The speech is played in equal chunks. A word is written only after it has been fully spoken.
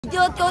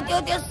त्यो त्यो त्यो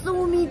त्यो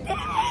सुमिते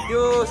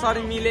त्यो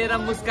सरी मिलेर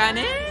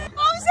मुस्काने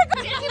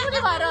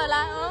भएर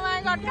होला ओ माय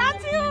गॉड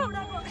कान्छी हो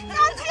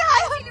कान्छी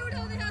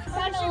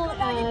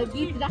आयो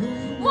गीत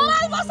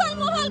मोबाइल बसल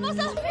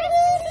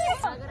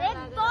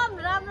एकदम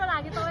राम्रो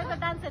लाग्यो तपाईको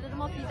डान्स हेरेर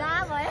म फिदा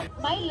भए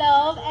my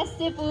love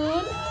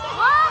एस्टेपुल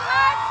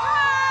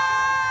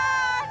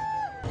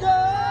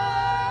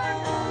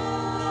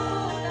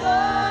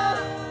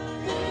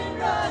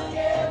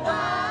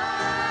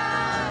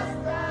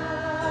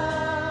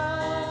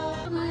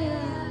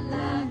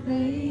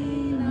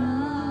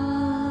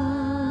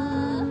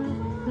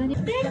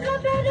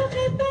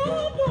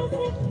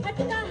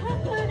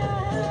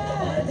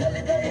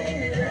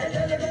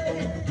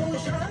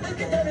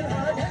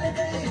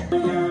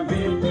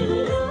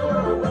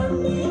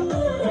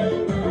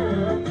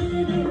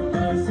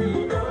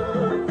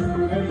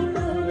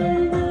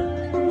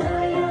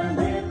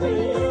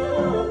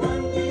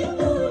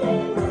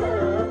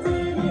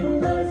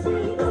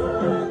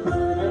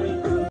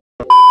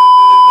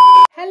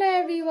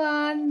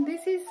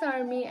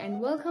and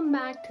welcome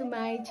back to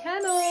my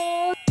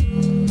channel.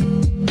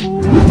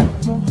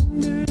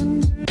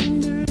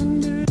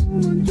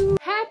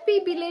 Happy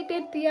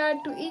belated Tiar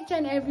to each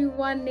and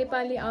everyone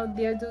Nepali out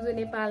there जो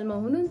नेपालमा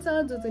हुनुहुन्छ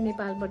जो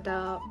नेपालबाट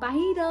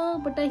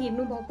बाहिरबाट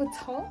हेर्नु भएको छ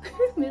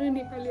मेरो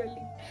नेपाली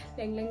अलि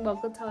ल्याङल्याङ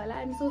भएको छ होला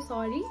आई एम सो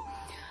सरी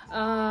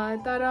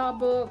तर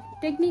अब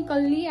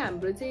टेक्निकल्ली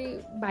हाम्रो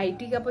चाहिँ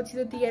भाइटिका पछि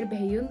त तिहार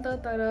भ्याइयो नि त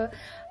तर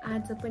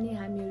आज पनि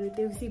हामीहरू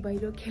देउसी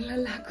भैलो खेल्न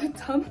लागेको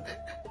छौं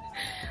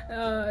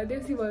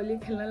देउसी भैलो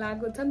खेल्न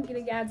लागेको छौं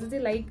किनकि आज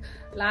चाहिँ लाइक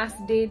लास्ट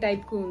डे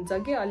टाइपको हुन्छ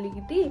के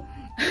अलिकति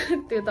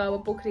त्यो त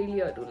अब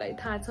पोखरेलीहरुलाई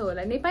थाहा छ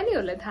होला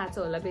नेपालीहरुलाई थाहा छ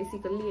होला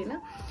बेसिकली हैन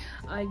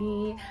अनि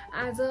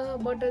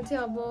आजबाट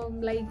चाहिँ अब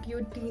लाइक यो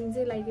टिम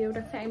चाहिँ लाइक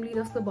एउटा फ्यामिली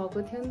जस्तो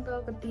भएको थियो नि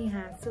त कति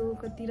हाँसो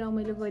कति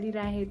रमाइलो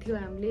गरिरहेको थियो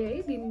हामीले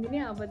है दिनदिनै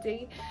अब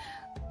चाहिँ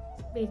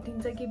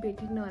भेटिन्छ कि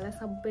भेटिन्न होला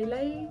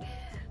सबैलाई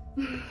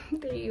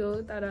त्यही हो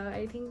तर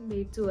आई थिंक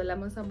भेट्छु होला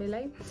म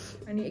सबैलाई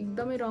अनि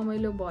एकदमै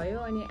रमाइलो भयो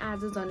अनि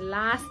आज झन्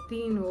लास्ट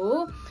दिन हो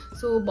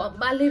सो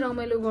बब्बाले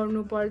रमाइलो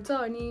गर्नु पर्छ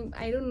अनि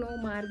आई डोन्ट नो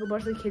म अर्को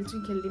वर्ष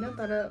खेल्छु खेल्दिन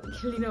तर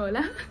खेल्दिन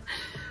होला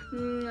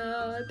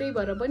त्यही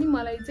भएर पनि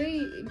मलाई चाहिँ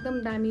एकदम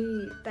दामी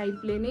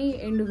टाइपले नै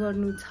एन्ड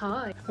गर्नु छ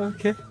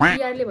ओके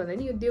तिहारले भन्दा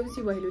नि यो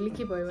देउसी भैलोले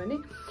के भयो भने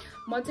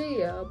म चाहिँ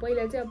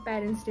पहिला चाहिँ अब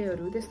प्यारेन्ट्स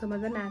डेहरु त्यस्तोमा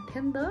त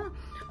नाच्थेँ नि त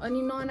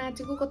अनि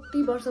ननाचेको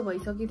कति वर्ष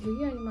भइसक्यो थियो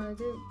कि अनि मलाई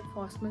चाहिँ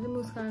फर्स्टमा चाहिँ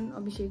मुस्कान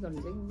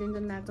अभिषेकहरु चाहिँ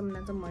एकदम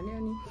नाचम भन्यो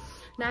अनि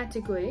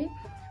नाचेको है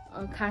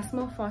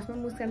खासमा फर्स्टमा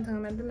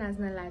मुस्कानसँग मात्र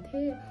नाच्न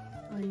लाथे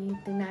अनि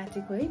त्यो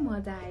नाचेको है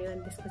मजा आयो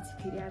अनि त्यसपछि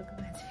फेरि अर्को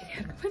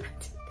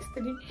नाचे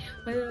त्यसरी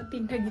मैले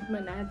तीनटा गीतमा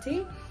नाचे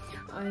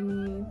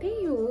अनि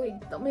त्यही हो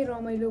एकदमै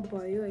रमाइलो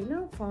भयो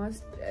हैन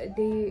फर्स्ट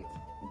डे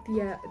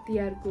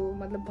तिहारको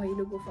मतलब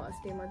भैलोको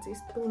फर्स्ट डेमा चाहिँ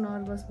यस्तो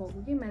नर्भस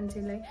भएको कि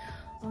मान्छेलाई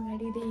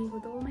अगाडि देखेको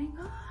त ओ माय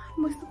गॉड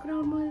म यस्तो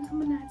क्राउडमा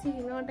अहिलेसम्म नाचेँ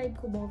हैन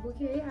टाइपको भएको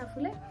कि है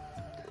आफूलाई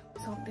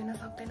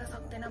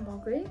सक्दैन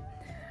भएको है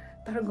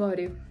तर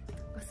गर्यो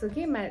कस्तो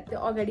कि त्यो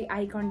अगाडि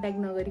आई कन्ट्याक्ट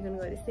नगरिकन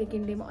गरे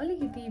सेकेन्ड डेमा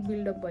अलिकति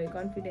बिल्डअप भयो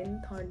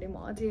कन्फिडेन्ट थर्ड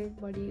डेमा अझै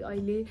बढी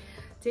अहिले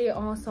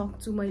चाहिँ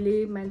सक्छु मैले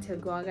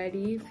मान्छेहरुको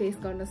अगाडि फेस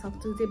गर्न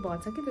सक्छु चाहिँ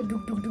भन्छ कि त्यो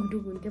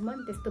ढुक हुन्थ्यो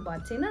मन त्यस्तो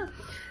भएको छैन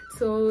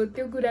सो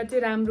त्यो कुरा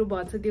चाहिँ राम्रो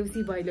भन्छ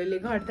देउसी भैलोले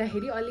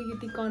गर्दाखेरि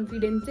अलिकति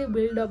कन्फिडेन्स चाहिँ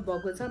बिल्डअप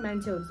भएको छ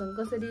मान्छेहरुसँग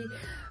कसरी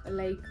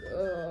लाइक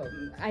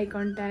आई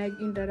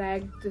कन्ट्याक्ट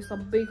इन्टरेक्ट त्यो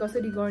सबै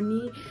कसरी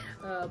गर्ने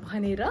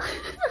भनेर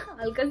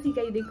हल्का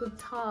सिकाइदिएको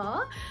छ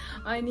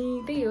अनि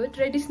त्यही हो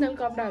ट्रेडिसनल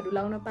कपडाहरु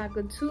लाउन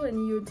पाएको छु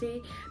अनि यो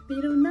चाहिँ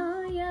मेरो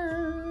नयाँ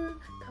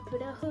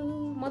कपडा हो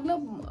मतलब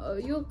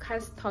यो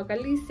खास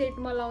थकाली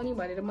सेटमा लाउने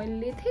भनेर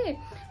मैले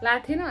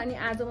लाथेन अनि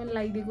आज मैले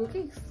लगाइदिएको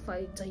कि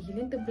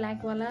जहिले त्यो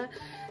ब्ल्याक वाला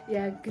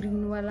या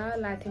ग्रीन वाला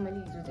लाथे मैले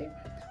हिजो चाहिँ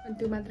अनि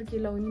त्यो मात्र के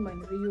लाउने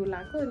भनेर यो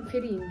लाको अनि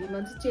फेरि हिन्दीमा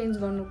चाहिँ चेन्ज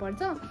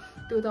गर्नुपर्छ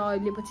त्यो त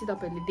अहिले पछि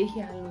तपाईहरुले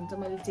देखिहाल्नुहुन्छ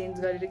मैले चेन्ज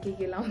गरेर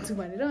के लाउँछु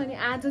भनेर अनि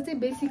आज चाहिँ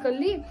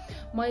बेसिकली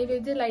मैले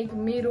चाहिँ लाइक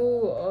मेरो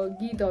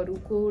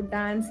गीतहरुको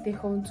डान्स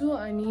देखाउँछु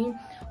अनि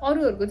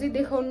अरूहरुको चाहिँ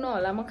देखाउन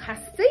होला म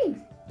खास चाहिँ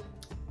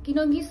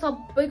किनकि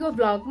सबैको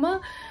भ्लगमा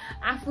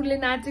आफूले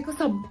नाचेको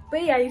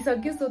सबै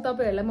आइसक्यो सो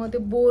तपाईहरुलाई म त्यो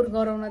बोर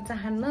गराउन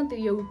चाहन्न त्यो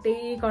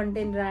एउटै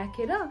कन्टेन्ट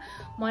राखेर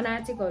म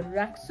नाचेकोहरु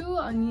राख्छु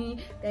अनि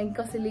त्यहाँ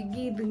कसैले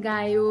गीत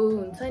गायो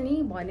हुन्छ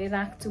नि भने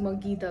राख्छु म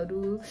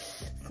गीतहरु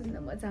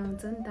सुन्न मजा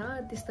आउँछ नि त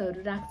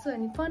त्यस्तोहरु राख्छु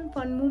अनि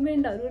फन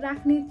मोमेन्टहरु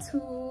राख्ने छु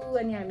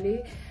अनि हामीले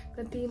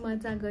कति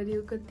मजा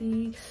गर्यो कति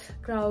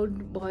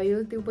क्राउड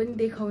भयो त्यो पनि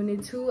देखाउने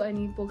छु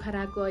अनि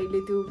पोखराको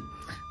अहिले त्यो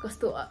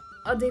कस्तो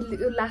अझै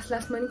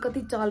लास्टमा नि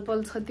कति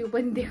चलपल छ त्यो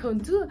पनि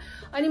देखाउँछु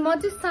अनि म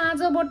चाहिँ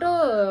साँझबाट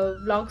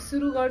भ्लग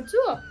सुरु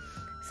गर्छु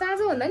साँझ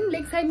भन्दा नि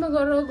लेक साइडमा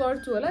गएर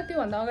गर्छु होला त्यो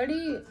भन्दा अगाडि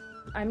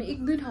हामी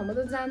एक दुई ठाउँमा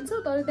त जान्छ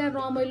तर त्यहाँ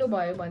रमाइलो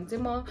भयो भने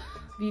चाहिँ म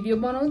भिडियो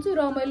बनाउँछु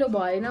रमाइलो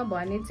भएन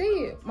भने चाहिँ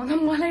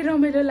मतलब मलाई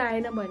रमाइलो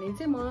लागेन भने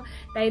चाहिँ म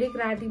डाइरेक्ट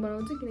राति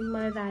बनाउँछु किनकि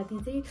मलाई राति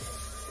चाहिँ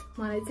म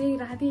मलाई चाहिँ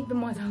राति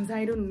एकदम मजा आउँछ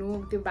आइ डोन्ट नो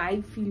त्यो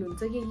भाइब फिल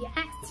हुन्छ कि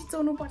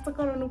चिचाउनु पर्छ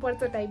कराउनु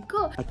पर्छ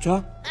टाइपको अच्छा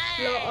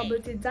ल अब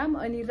चाहिँ जाम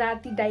अनि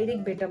राति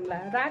डाइरेक्ट भेटौँला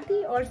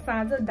राति और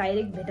साँझ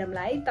डाइरेक्ट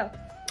भेटौँला है त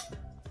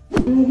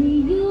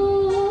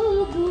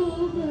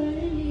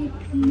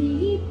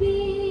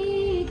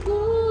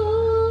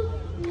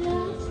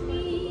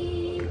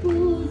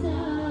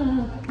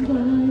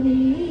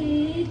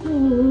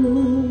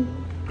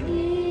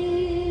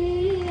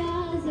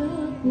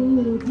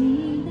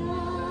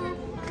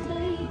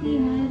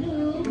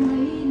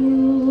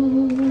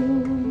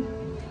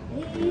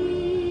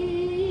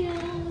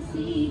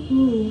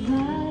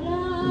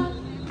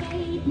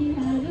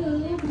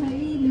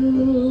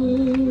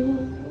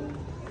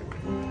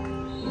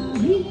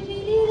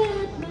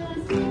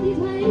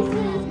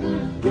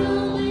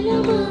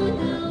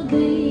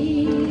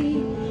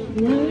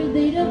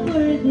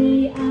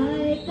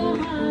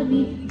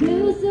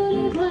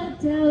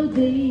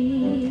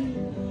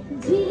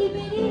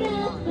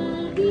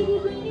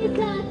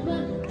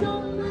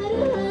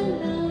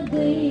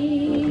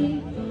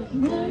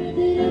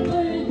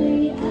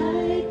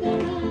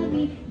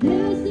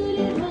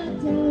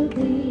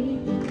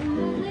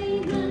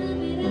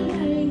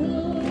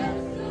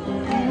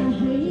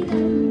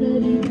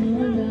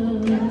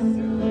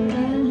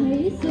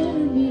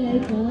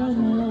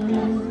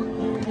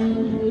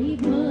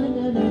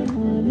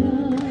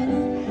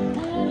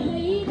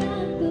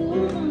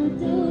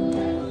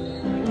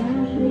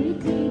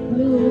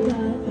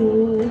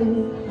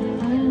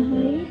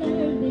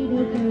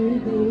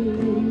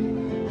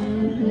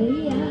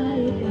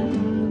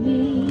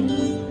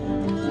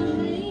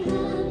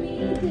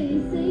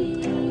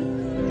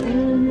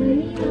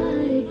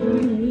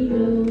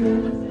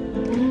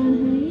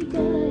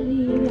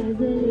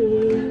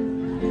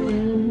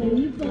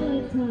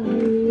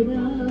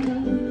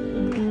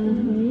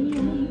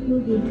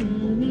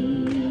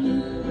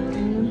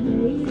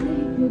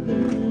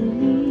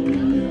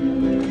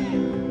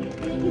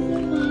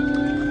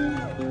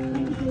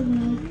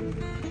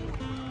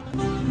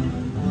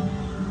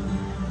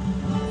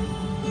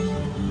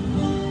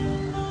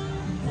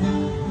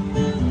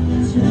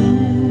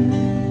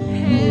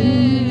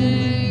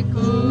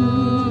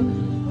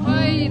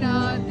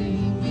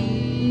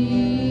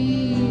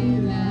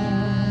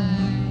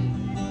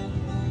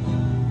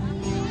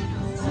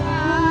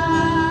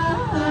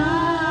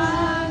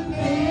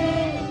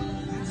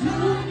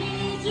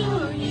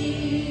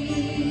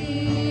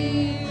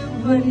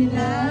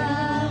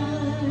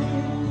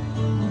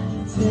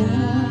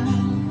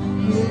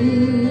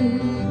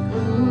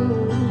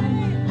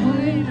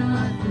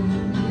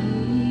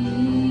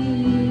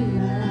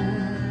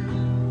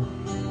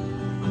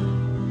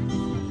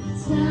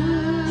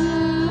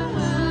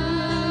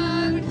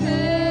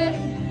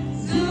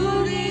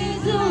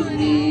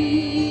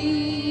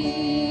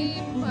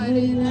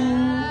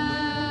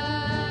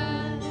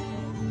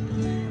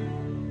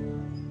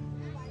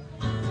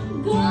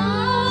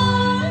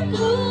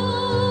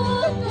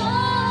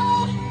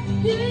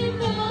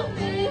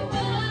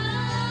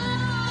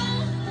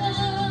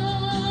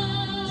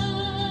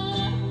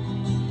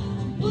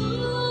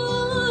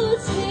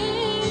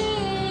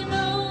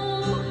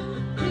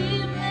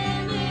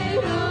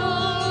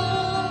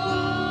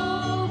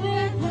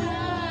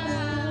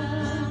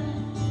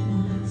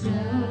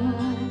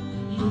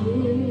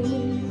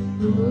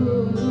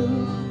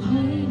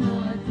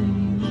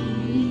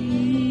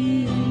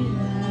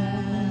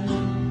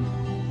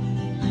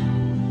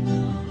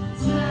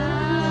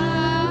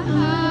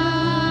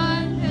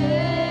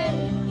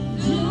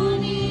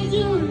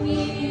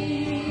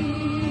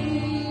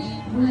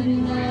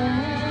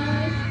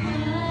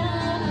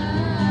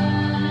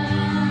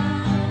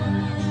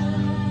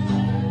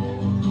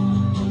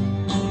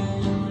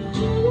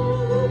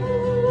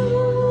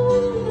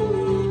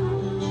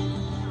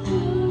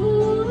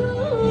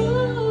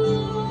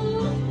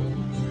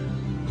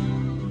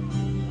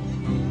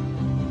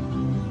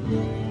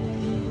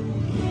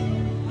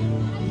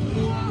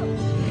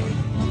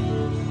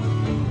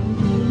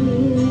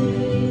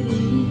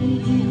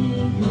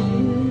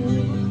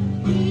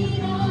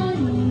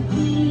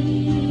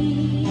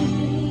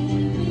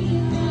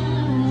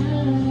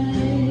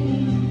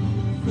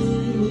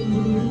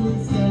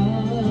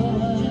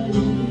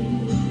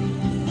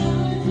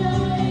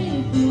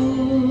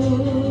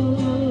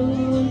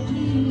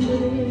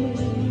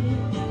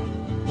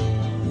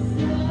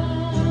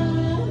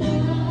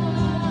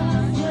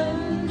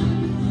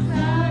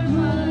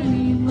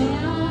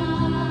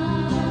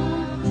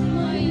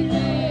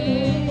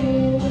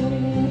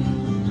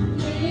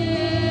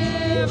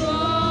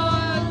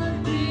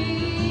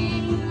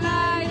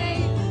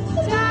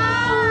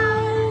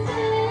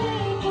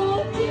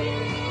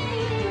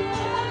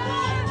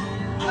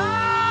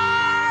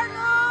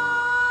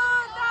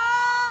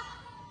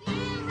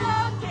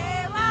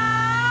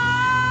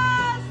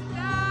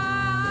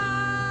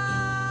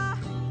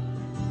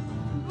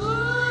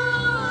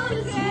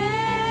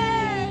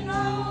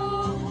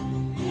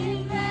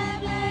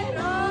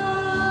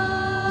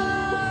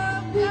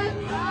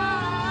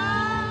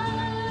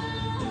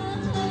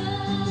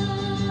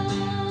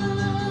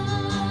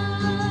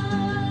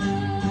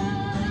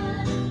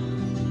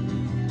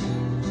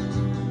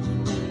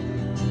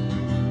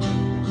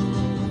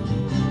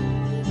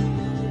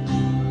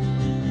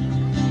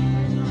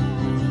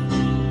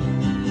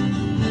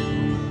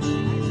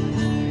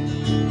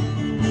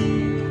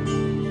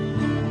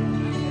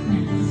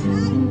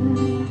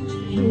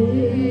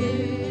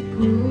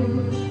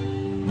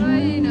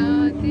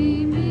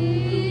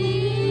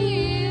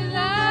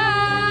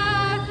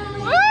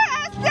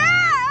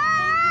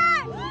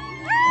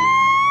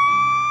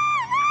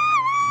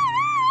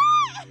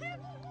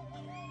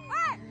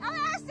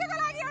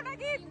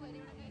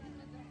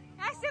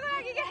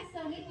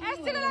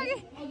यस्तोको लागि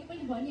अघि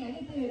पनि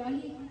भनिहालेँ त्यो हेर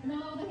अलि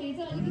नआउँदाखेरि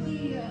चाहिँ अलिकति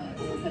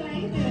कस्तो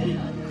लाग्यो त्यो हेर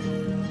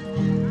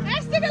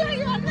यस्तोको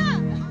लागि भन्न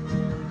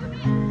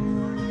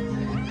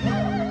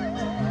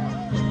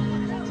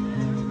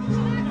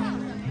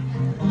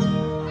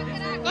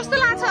कस्तो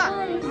लाग्छ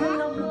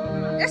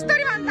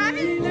यस्तरी भन्दा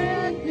हामी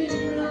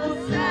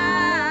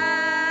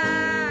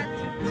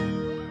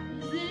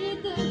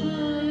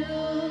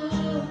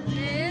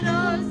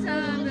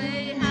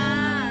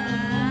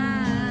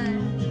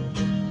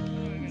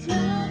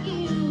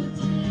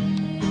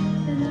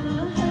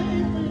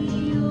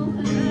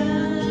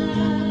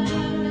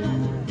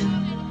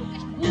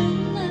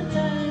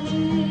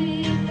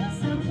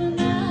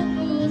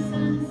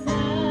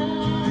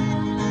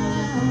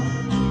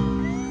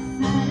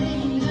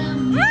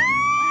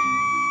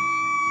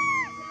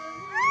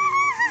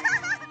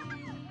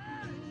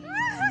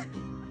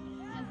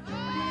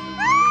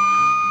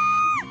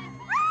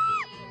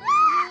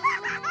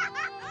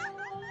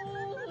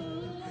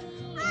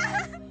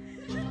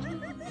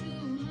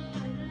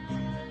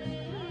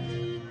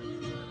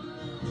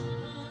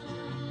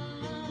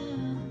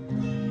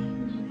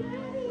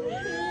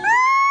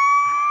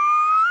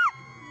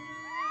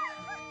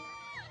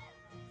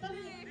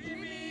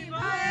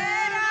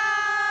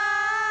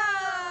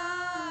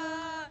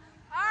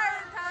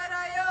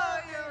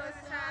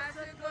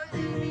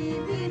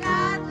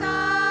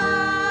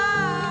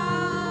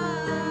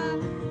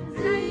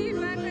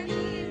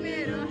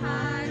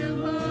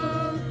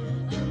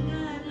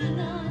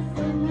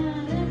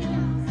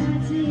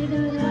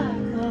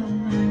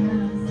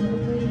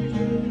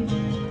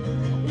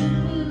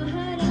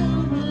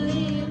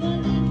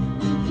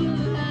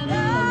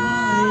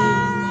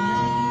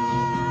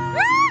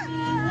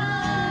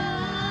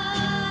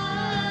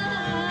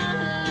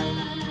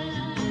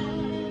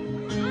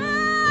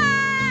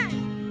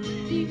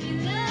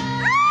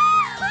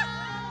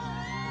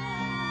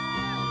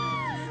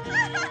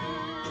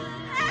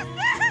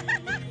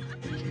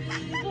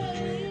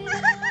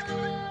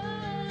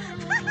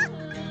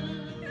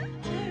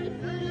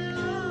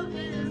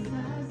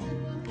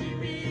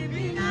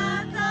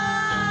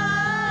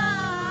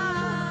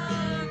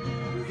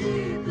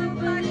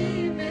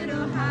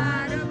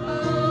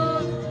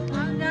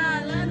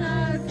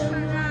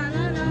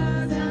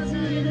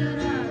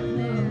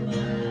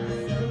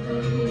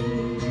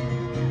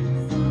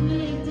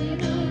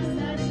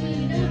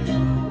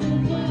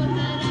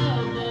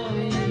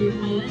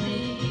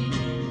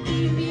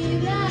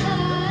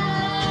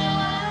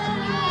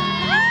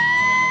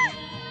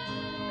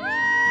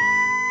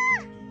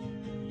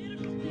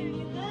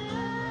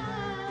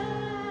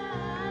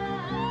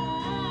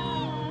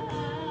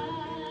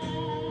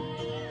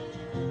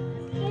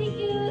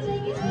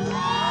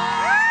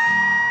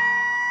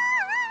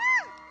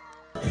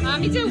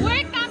हामी चाहिँ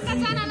वेट कामका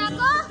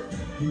जनालाको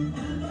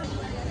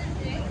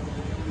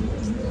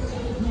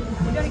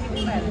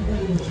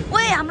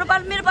ओए हाम्रो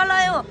पालो मेरो पालो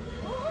आयो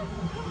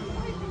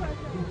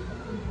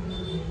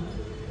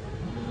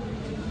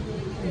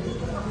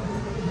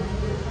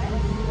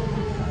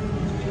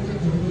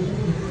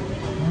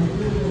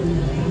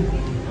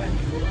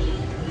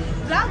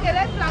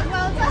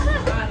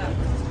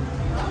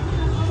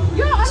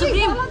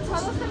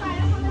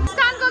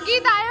स्थानको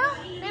गीत आयो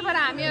त्यही भएर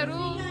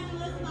हामीहरू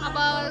अब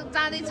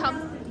जाँदैछौँ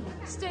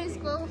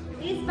स्टेजको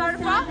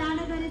तर्फ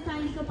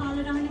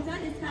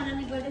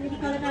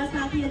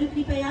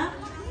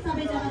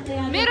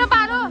मेरो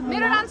पालो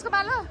मेरो डान्सको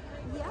पालो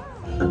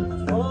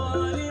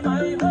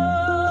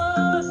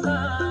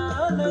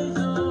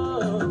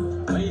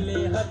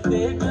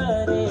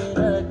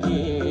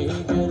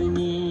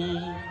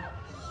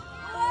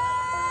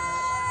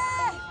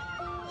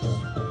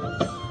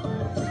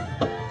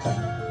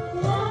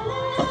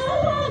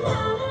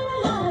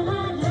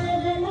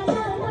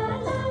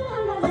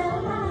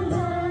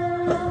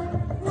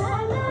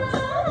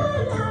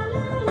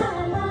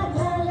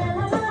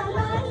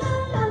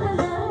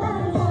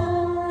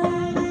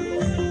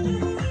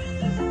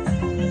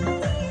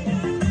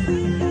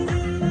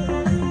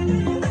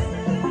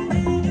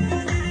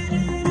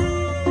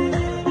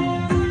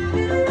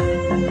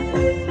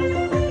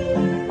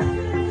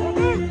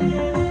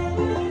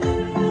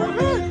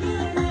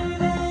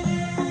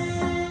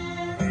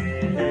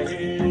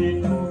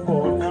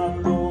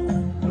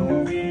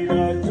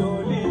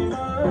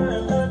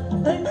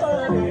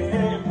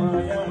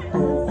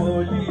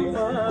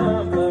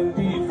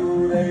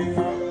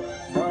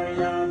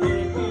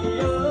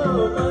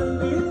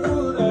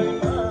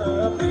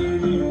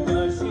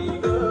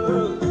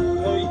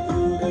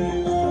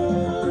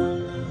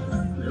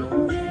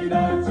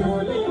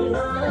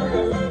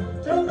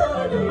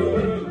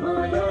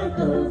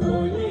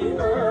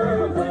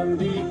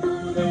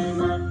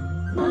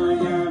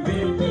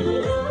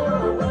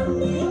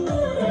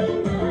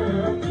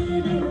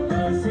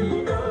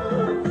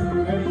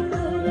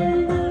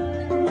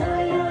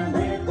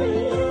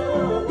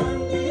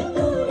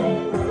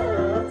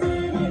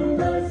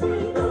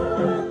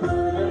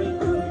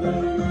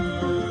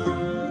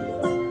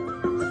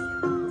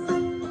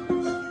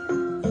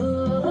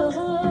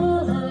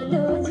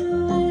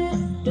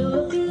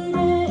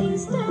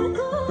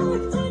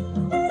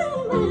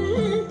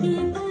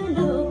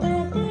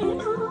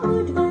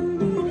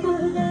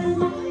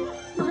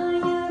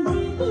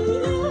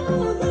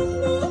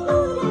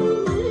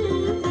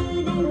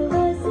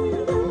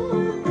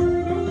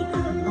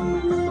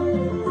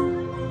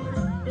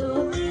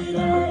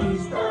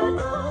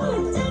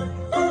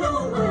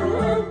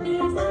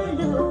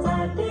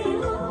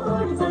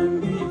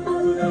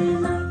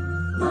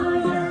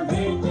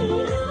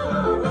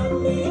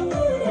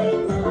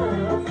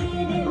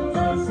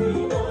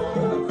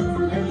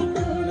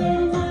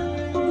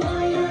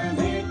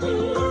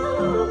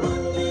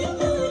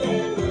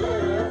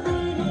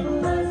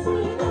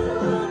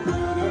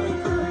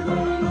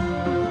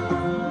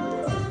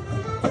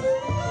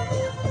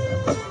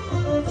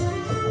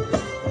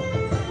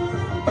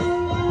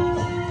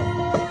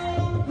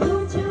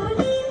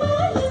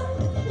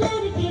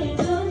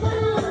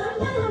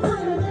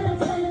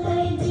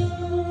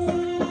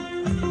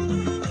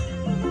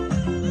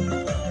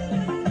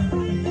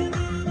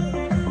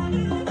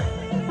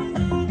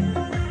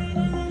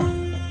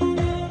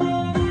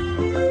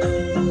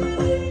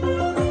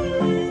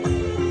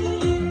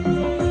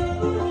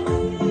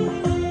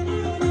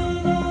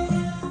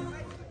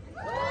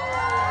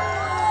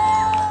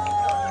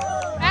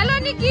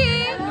मिकी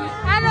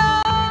हेलो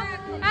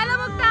हेलो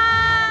मुक्ता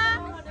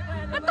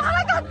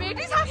तँलाई त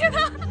भेटिसकेन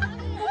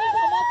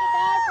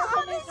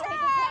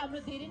हाम्रो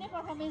धेरै नै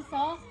पर्फर्मेन्स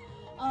छ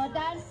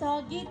डान्स छ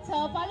गीत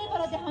छ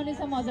पालैपाला देखाउने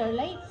छ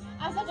हजुरहरूलाई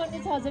आशा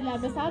गर्नेछ हजुरले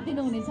हाम्रो साथ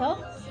दिनुहुनेछ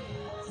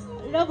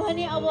र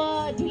भने अब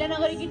ढिला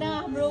नगरिकन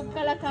हाम्रो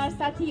कलाकार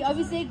साथी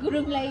अभिषेक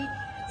गुरुङलाई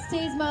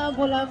स्टेजमा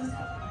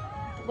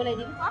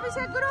बोलाइदिनु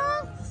अभिषेक गुरुङ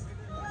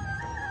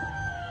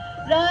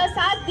र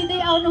साथ दिँदै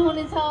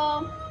आउनुहुनेछ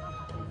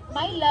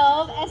माई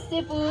लभ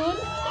एस्टेपुल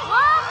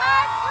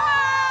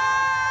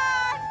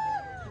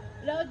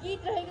र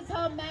गीत रहेको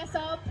छ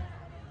म्यासअप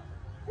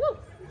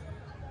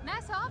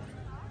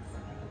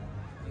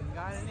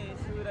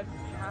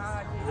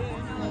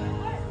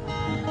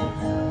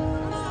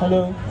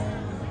हेलो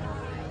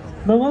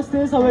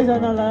नमस्ते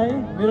सबैजनालाई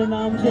मेरो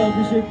नाम चाहिँ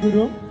अभिषेक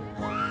गुरुङ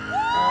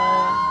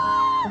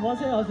म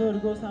चाहिँ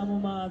हजुरहरूको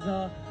सामुमा आज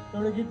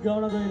एउटा गीत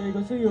गाउन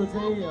गइरहेको छु यो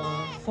चाहिँ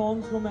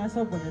सङ्ग्सको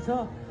म्यासअप भन्ने छ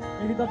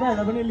यदि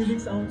तपाईँहरूलाई पनि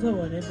लिरिक्स आउँछ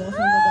भने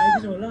बसमा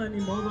गाइदिनु होला अनि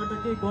मबाट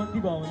केही गल्ती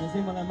भयो भने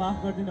चाहिँ मलाई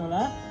माफ गरिदिनु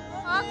होला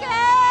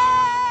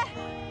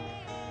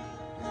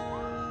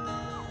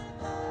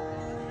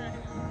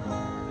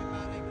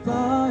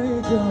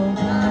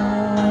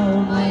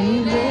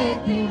मैले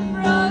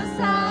तिम्रो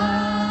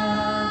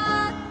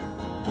साथ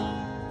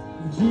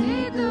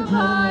जित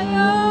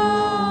भयो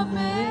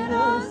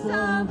मेरो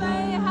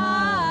सबै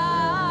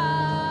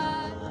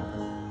हात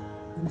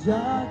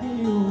जागी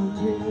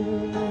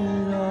उठेर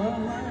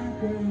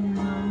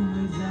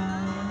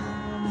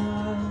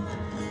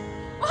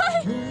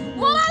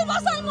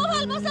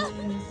मोबाइल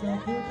बसल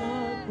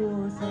सपनाको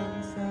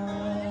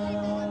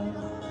संसार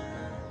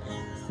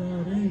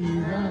सरै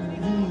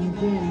राम्री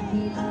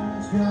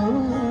देखिन्छौ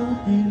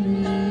तिमी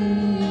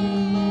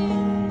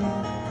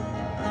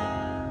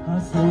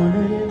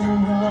हाँसोले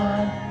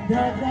मुहार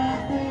ढाका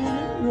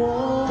तिम्रो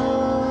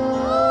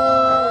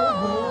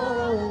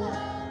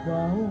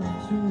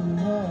गाउँछु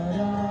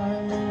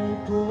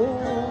हराएको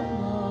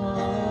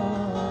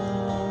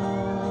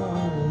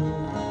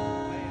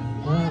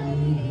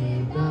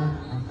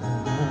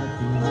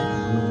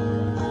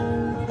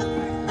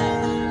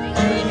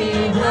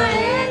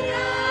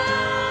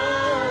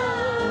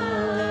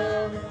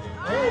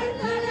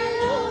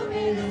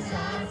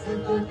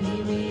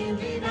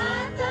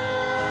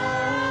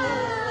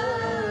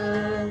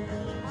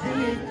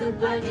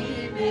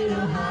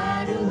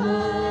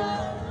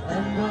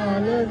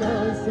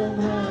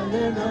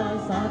सम्हालना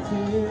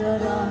साथेर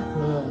राख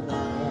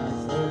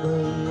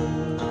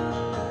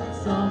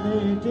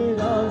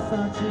समेटेर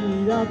साथी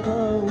राख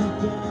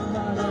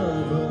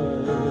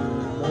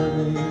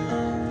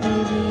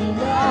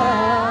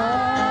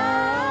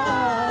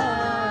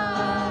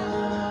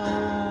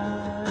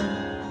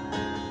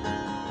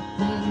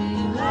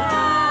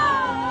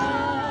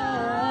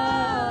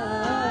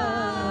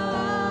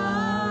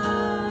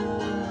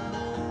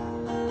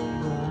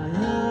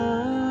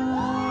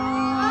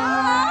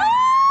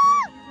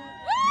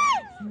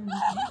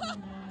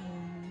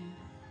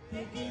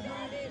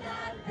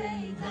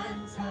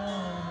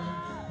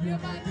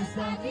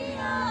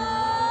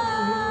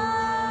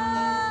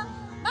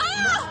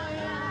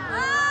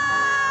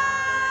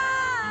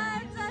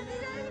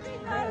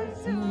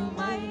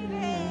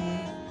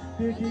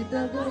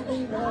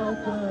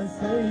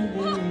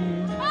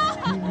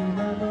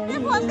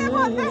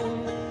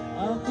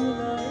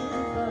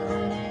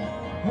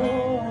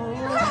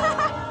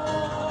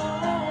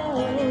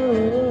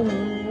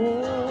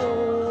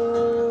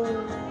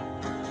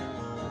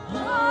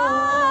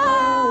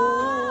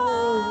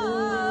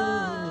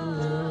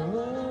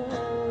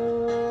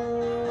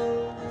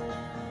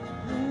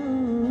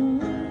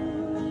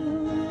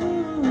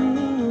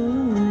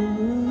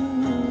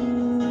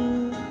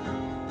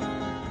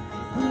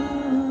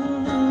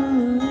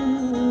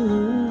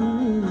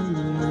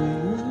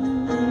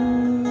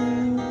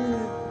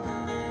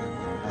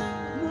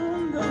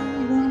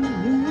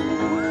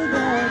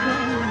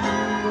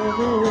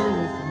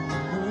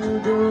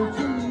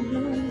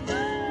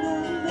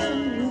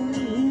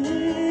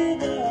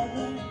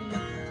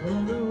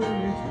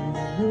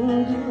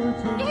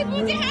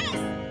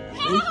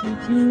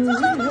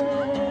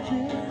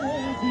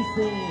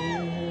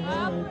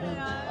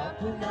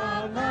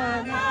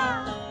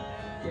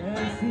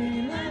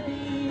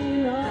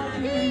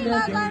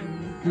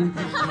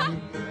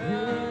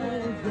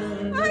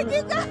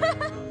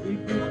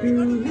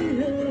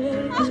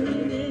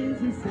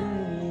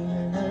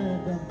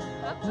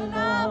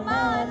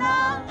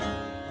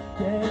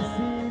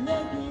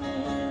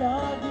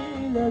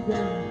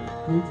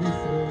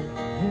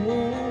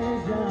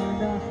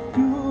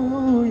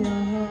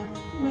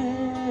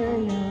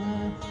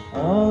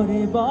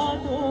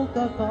बातों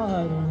का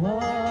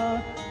कारवां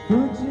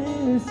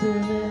तुझसे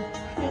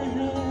कह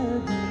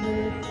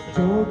दिए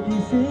जो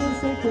किसी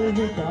से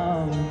कहता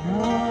हूँ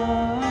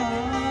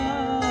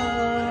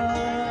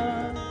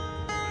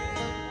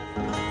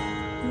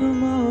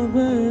नुमा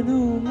बे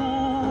नुमा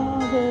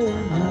बे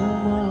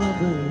नुमा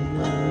बे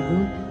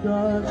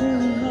दुखा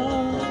दिना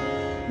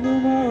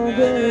नुमा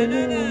बे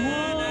नुमा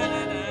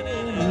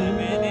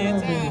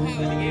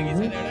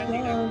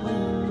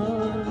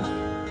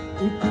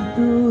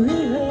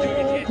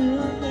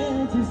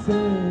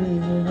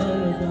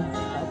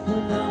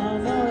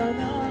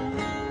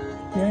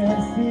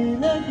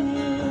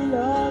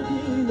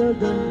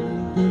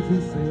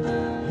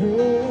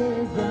हे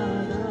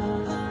जाना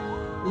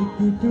एक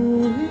तू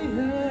ही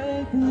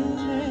है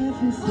तूने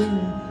जिसे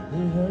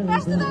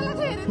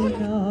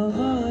ना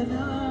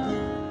माना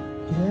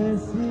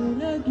कैसी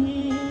लगी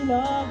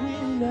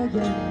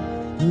लगन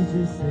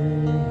तुझसे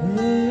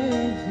है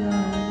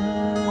जाना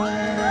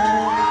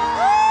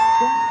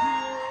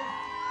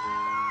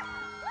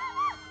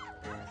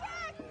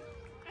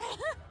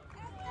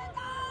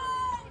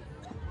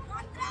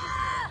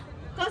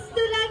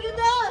कस्तो लाग्यो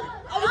त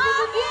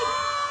अभिषेकको गीत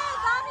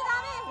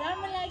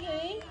राम्रो लाग्यो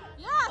है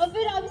अब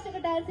फेरि अभिषेकको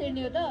डान्स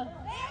हेर्ने हो त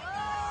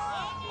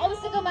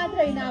अभिषेकको मात्र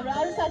होइन हाम्रो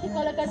अरू साथी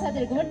कलाकार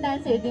साथीहरूको पनि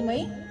डान्स हेर्दिउँ है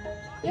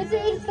यो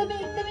चाहिँ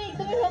एकदमै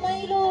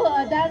रमाइलो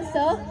डान्स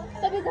छ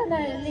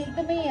सबैजनाले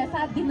एकदमै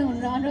साथ दिनु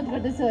भनेर अनुरोध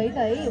गर्दछु है त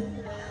है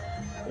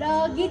र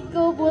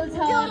गीतको बोल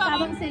छ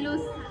तामाङ सेलो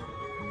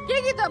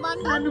के गीत हो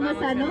भन्नु सानोमा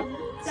सानो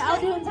र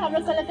आउँदै हुन्छ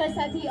हाम्रो कलाकार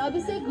साथी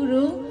अभिषेक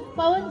गुरुङ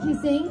पवन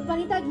घिसिङ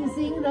पनिता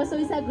घिसिङ र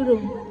सोइसा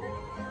गुरुङ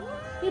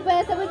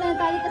कृपया सबैजना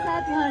तालीका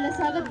साथ उहाँहरूलाई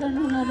स्वागत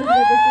गर्नु हुन अनुरोध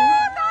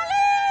गर्दछु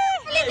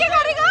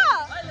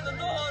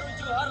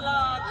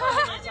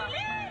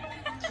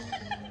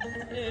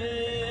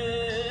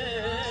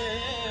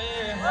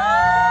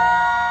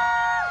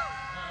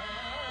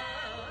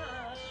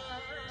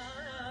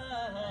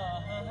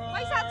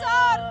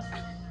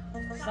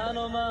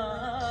सानोमा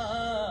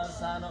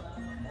सानो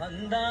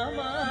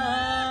भन्दामा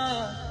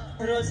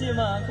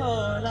रोसीमा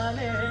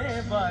खोलाले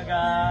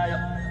बगायो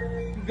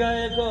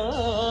गएको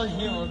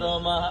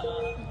हिउँदोमा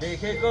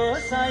देखेको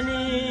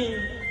सानी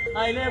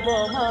अहिले पो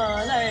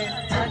मलाई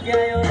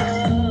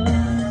छाक्यायो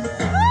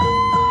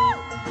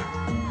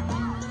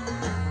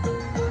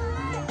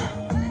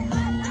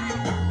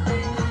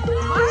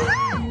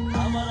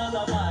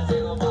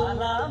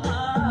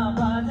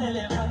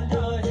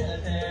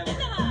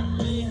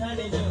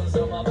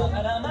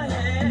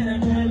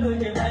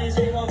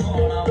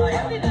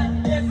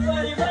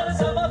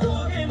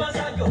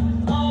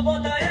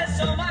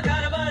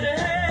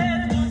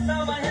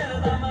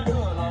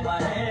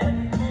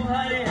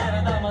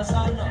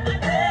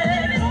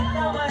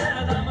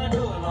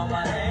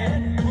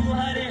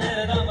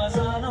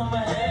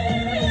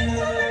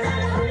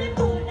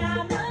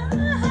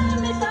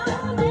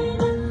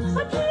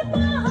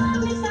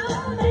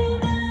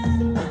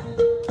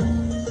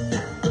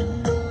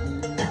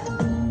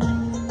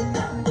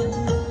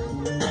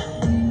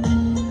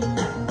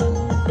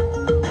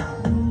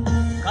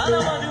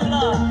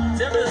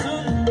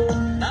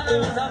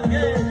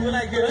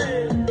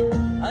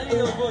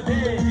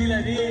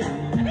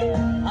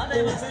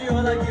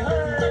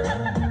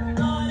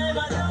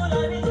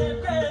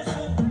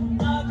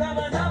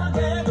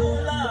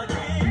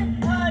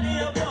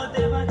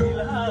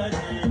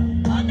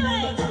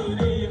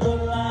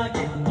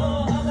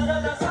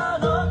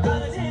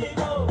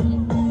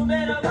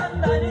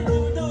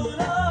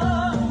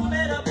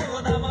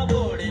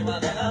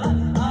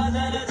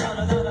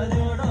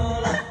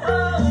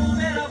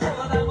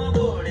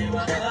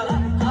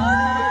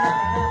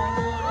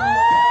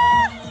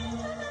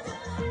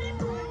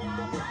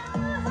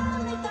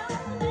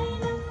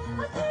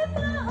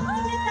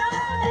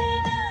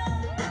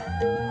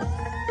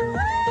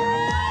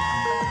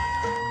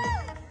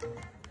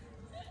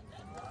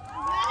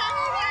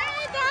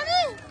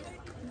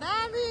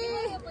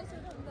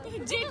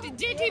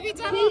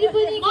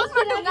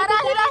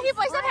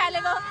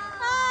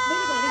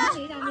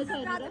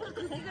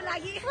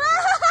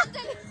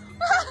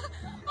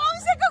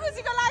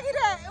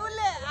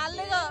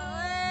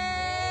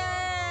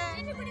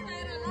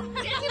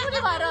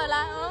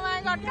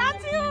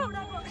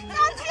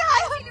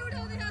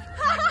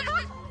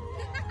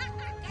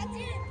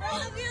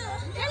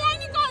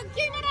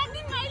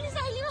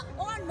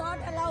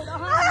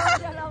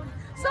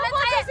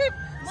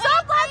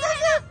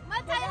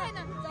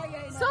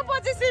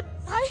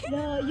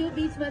यो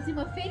बीचमा चाहिँ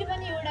म फेरि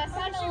पनि एउटा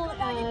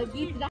सानो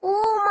गीत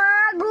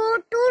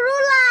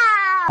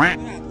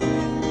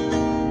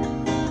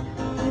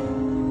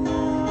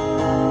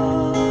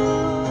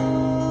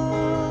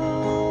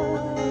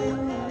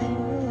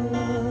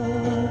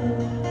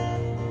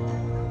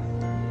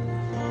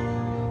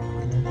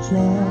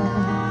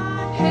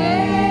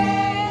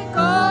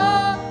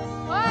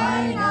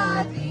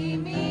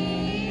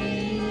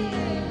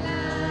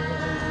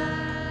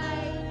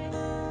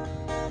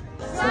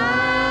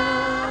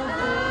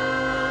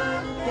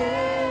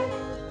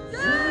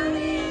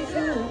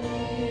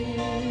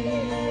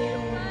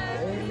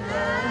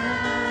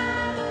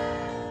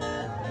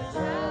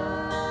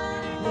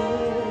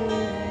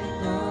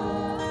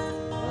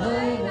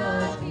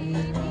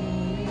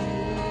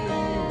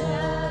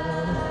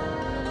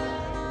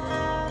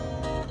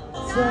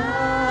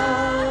Time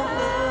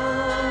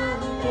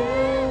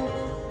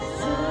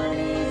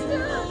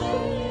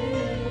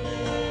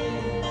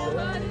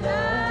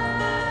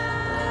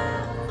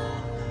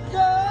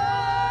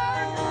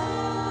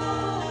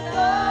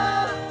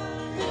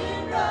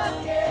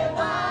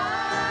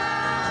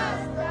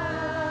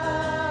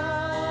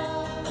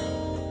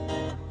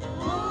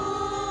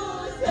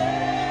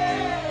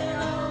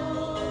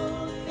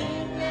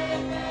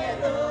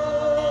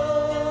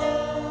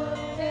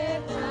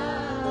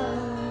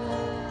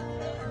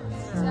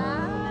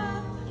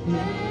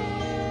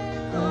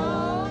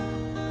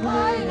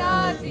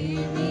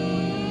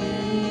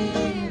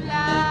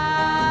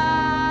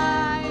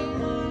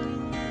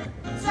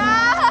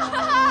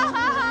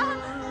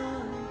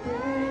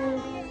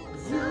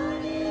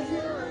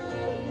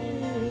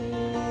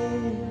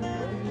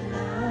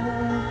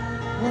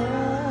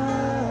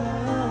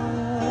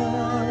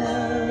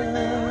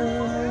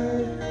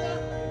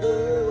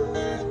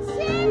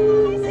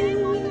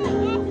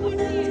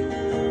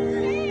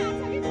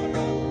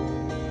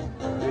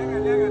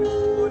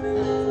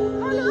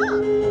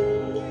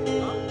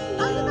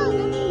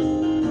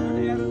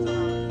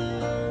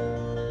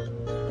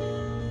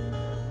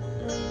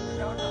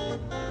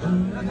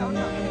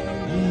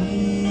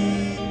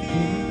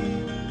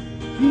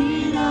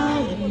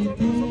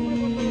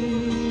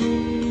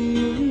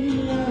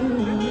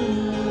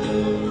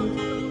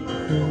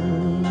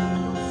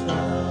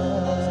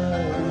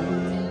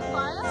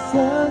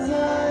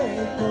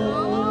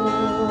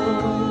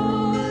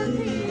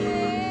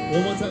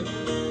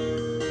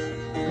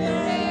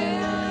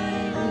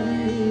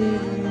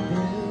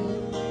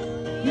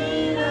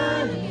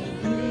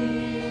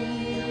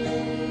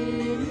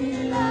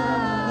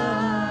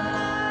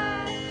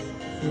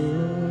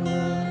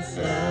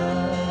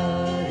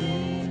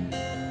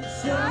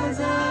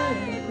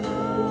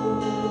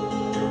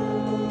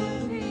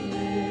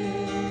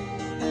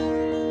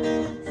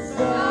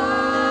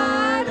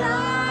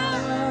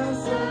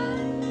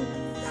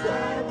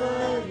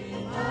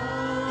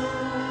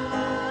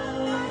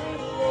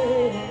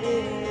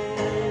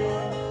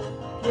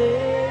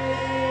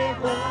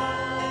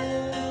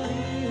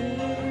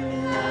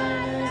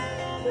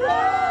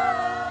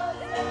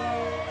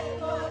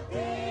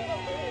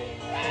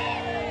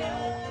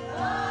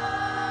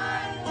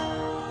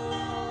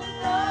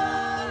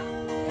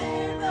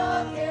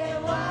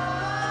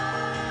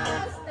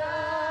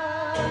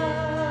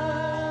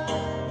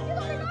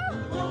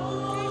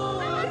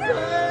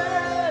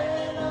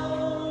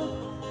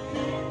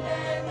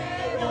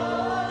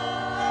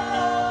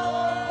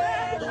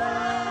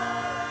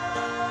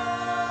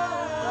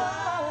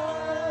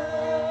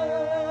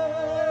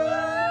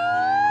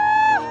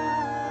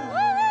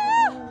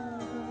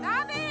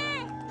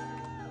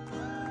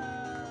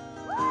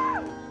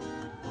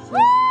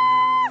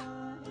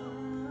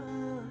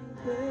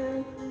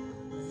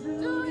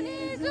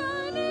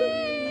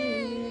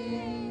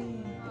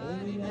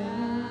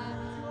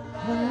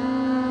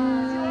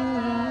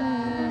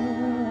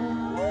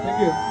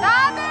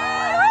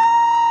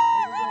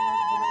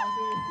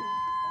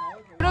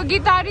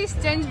गिटारिस्ट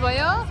चेन्ज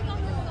भयो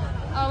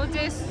अब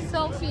चाहिँ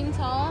सौफिन छ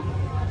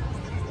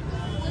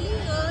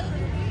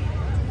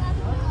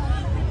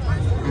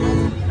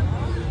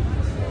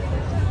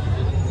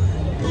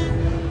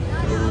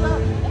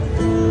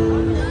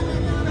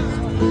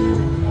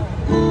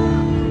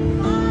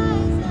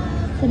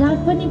रात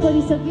पनि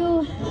परिसक्यो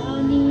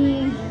अनि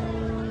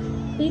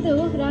त्यही त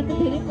हो रात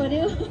धेरै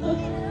पर्यो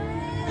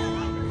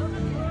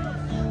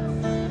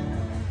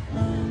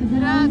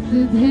रात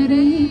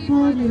धेरै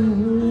पर्यो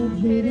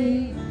धेरै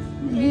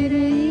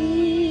धेरै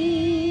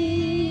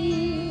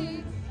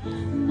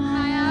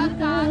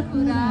मायाका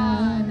कुरा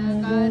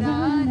नगर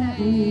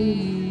नै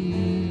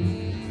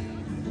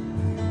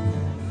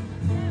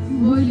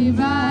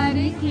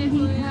भोलिबारे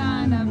केही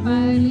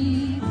नपाली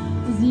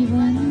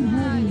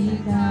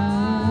जीवनभरिका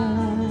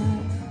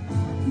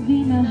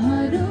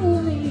दिनहरू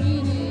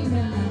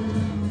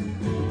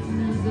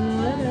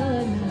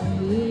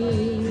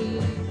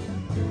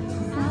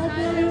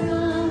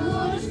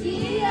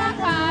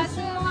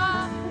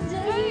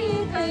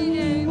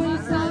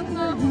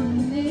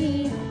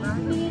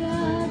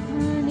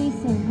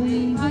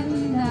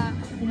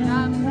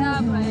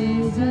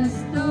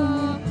जस्तो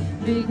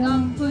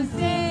बेगम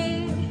पुसे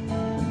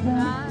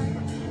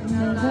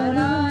नगर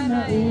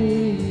नै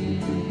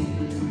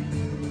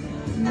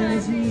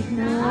नजिक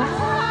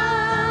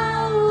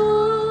नआऊ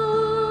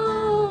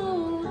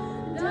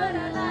डर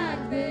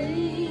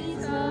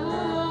लाग्दैछ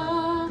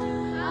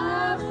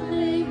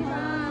आफ्नै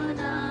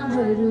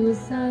भावनाहरूसँग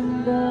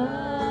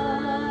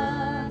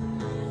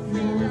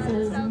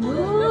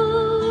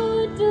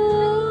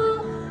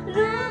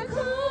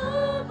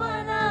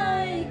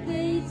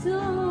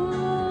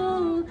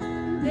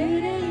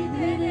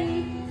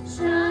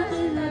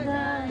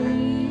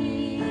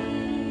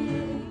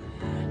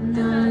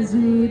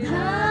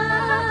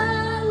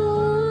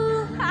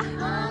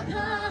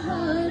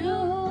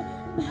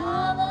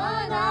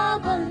भावना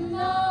बन्न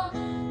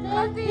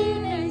कति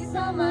नै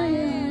समय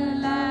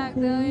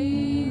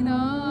लाग्दैन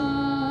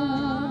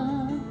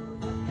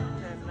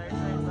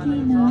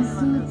किन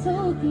सोचौ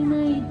किन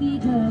यति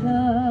डर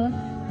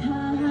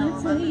थाहा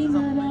छैन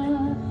र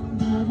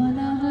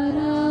भावना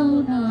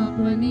हराउन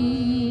पनि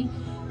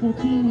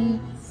कति नै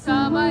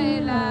समय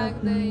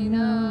लाग्दैन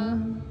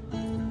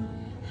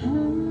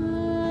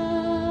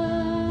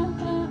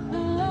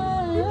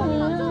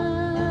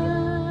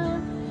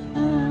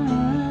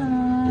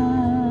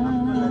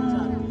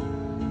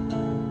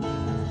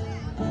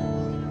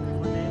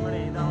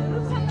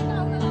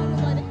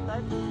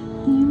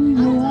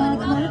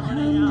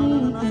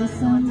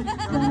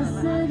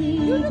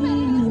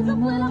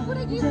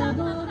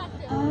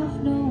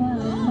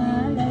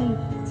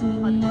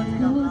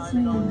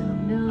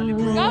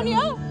गाउने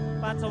हो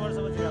 5-6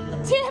 वर्षपछि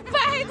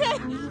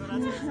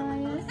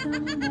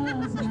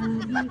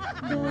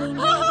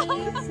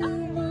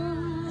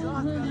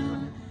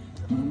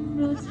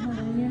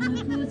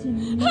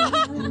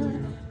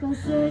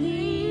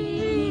कसरी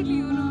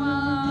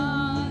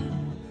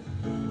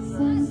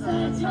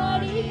संसार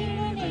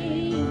छाडिने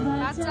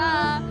बाचा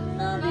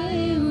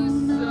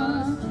नदेउन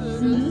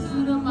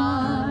सुरुमा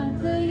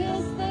त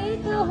यस्तै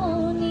त हो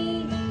नि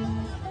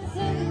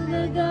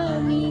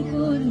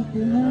जिन्दगानीको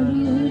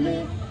ऋतुहरूले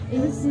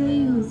यसै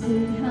उसै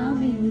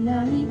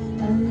हामीलाई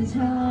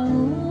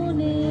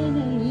अल्झाउने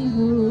नै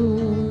हो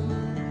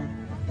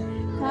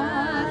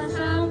खास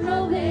हाम्रो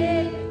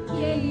भेट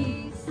केही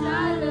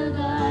साल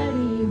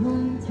अगाडि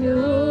हुन्थ्यो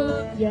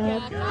या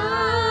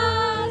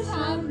खास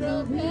हाम्रो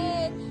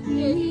भेट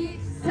केही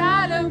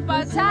साल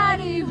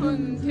पछाडि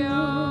हुन्थ्यो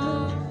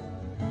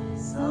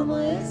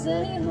समय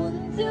यसरी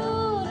हुन्थ्यो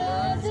र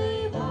अझै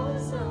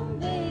मौसम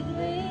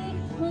बेग्लै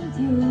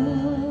हुन्थ्यो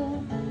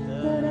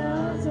तर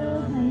आज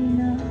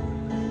होइन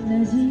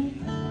नजिक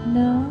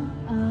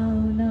नआऊ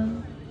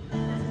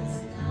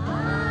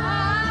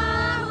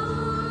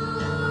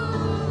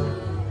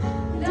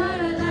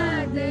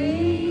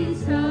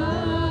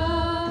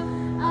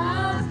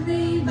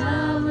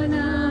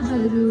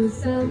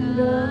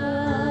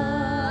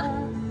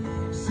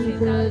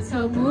शीतल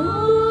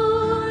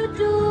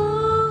समुद्र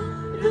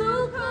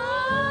रुख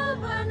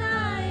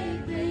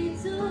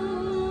बनाइदैछु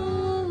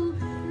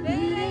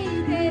धेरै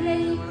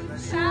धेरै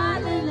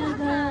साल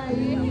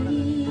लगाए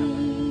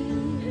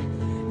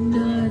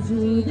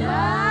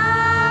नजुदाऊ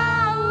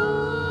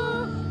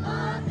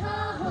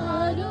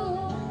अथाहरू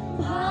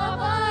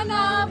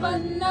भावना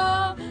बन्न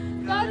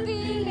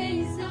कतिले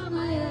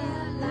समय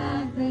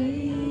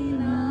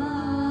लाग्दैन।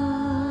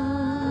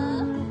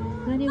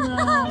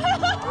 धन्यवाद।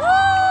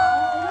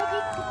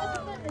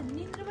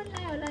 निन्द्र पनि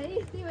लाग्यो होला है,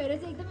 त्यही भएर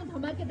चाहिँ एकदमै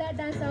धमाकेदार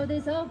डान्स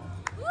आउँदैछ।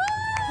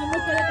 हाम्रो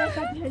कलाकार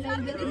साथीहरूलाई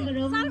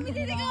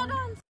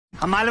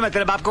हम मालूम है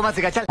तेरे बाप को मत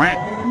सिखा चल।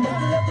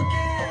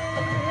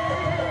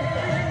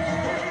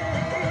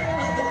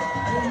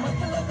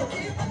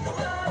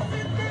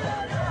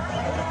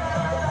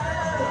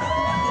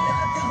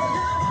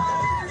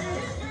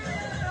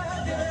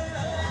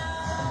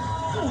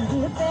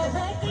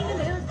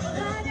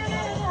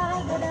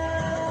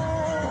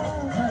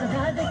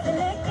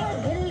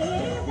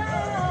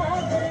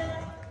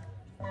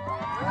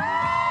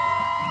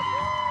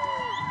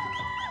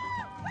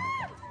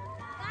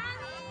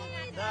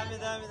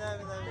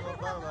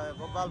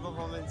 भोपाल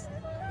परफॉर्मेंस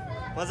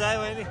मजा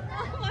आयो नि।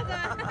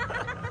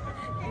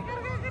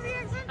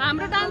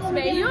 हाम्रो डान्स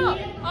भयो,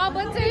 अब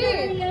चाहिँ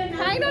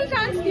फाइनल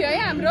डान्स थियो है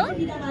हाम्रो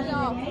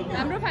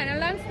फाइनल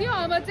डान्स थियो।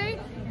 अब चाहिँ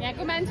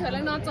यहाँको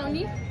मान्छेहरूलाई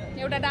नचाउने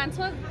एउटा डान्स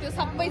हो, त्यो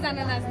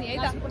सबैजना नाच्ने है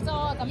त।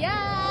 या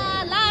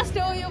लास्ट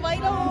हो यो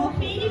भैलो,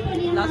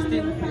 लास्ट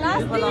दिन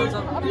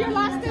अब यो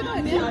लास्ट दिन हो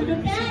नि।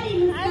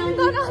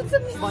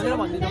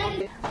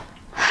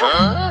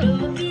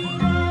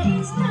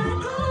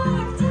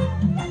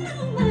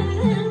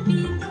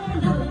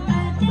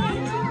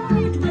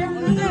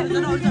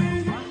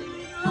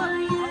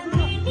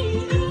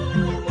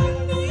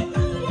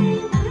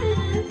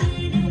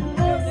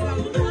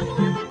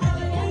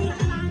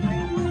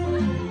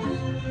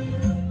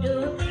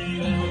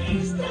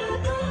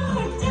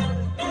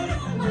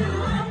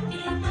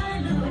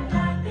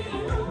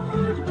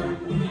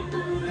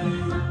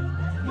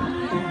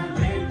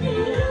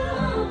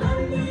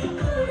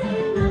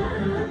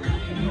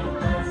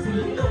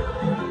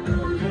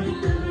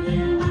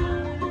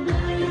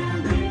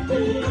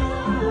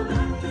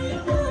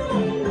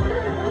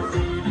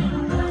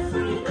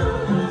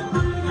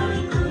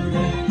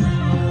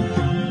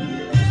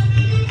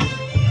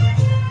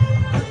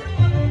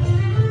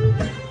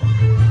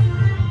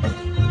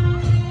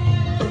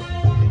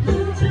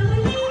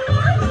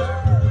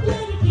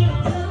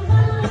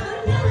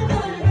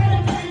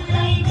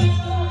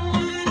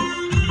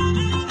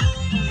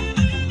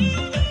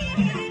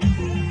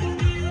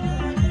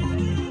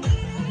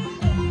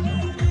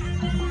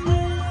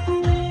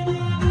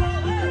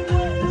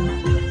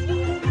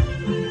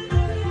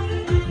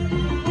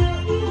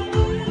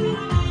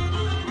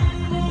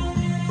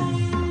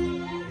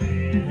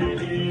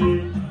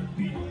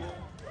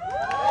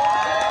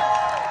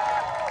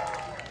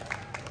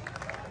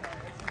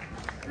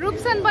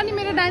 पनि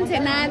मेरो डान्स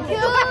हेर्न आएको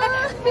थियो।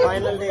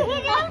 फाइनल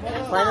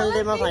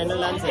डेमा फाइनल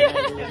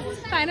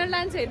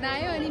डान्स हेर्न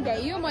आयो। अनि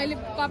भ्याइयो, मैले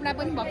कपडा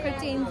पनि भर्खर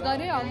चेन्ज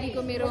गरेँ,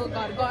 अघिको मेरो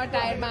घरको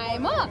अटायरमा आएँ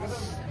म।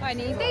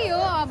 अनि त्यही हो,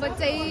 अब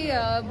चाहिँ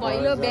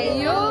भैलो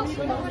भ्याइयो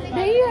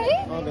है,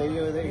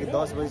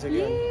 10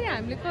 बजिसक्यो।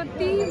 हामीले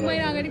कति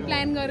महिना अगाडि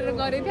प्लान गरेर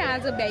गरेको थियो,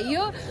 आज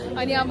भ्याइयो।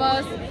 अनि अब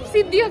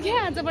सिद्धियो क्या,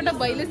 आजबाट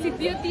भैलो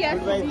सिद्धियो। तिहार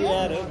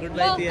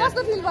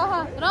कस्तो फिल भयो?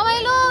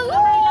 रमाइलो।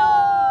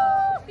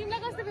 तिमीलाई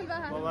कस्तो फिल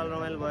भयो?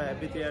 रमाइलो भयो,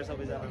 ह्याप्पी तिहार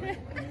सबैजना।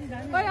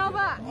 अब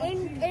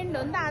एन्ड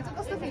हो नि त, आज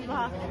कस्तो फिल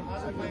भयो है?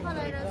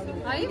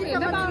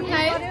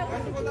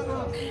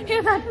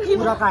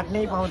 पुरा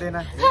काट्नै पाउँदैन,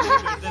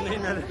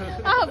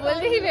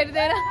 भोलिदेखि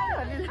भेट्दैन।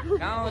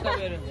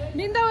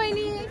 निन्दा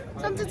बहिनी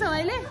सम्झु छ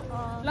अहिले?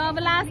 ल अब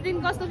लास्ट दिन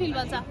कस्तो फिल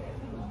भन्छ?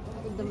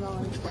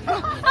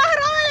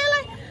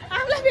 रमाइलोलाई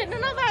हामीलाई भेट्नु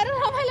नपाएर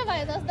रमाइलो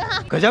भयो जस्तो।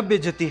 गजब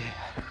बेइज्जती है।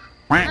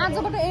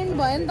 आजबाट एन्ड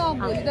भयो नि त,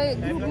 भोलि त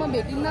ग्रुपमा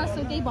भेटिन्न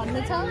जस्तो केही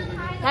भन्नु छ?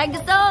 थ्याङ्क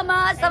यू सो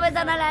मच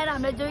सबैजनालाई आएर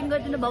हामीलाई जोइन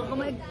गरिदिनु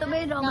भएकोमा एकदमै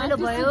रमाइलो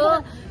भयो।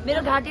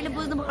 मेरो घाँटीले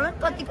बुझ्नु भयो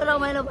कतिको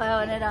रमाइलो भयो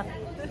भनेर।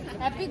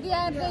 ह्याप्पी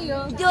तिहार। त्यही हो,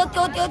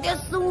 त्यो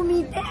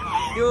सुमिते,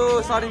 त्यो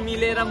सरी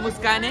मिलेर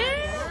मुस्काने,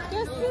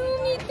 त्यो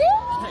सुमिते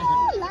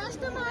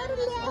लास्टमा आएर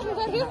ल्याउनु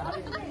पर्यो।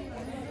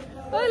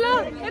 ओ ल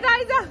यता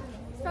आइज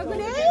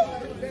सगुने।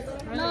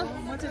 ल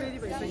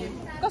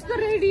कस्तो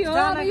रेडी हो?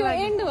 अब यो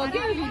एन्ड हो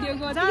क्या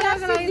भिडियोको। तिहार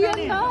सिद्धियो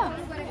नि त।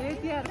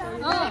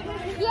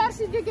 तिहार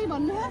सिद्धियो केही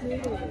भन्नु?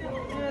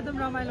 एकदम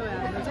रमाइलो भयो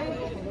हाम्रो चाहिँ,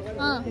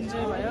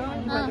 इन्जोय भयो,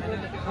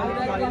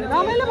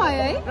 रमाइलो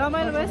भयो है?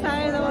 रमाइलो भयो।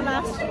 सायद अब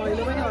लास्ट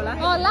भैलो पनि होला।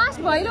 लास्ट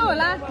भैलो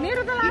होला।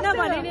 मेरो त लास्ट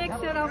भने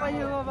नेक्स्ट इयर अब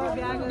यो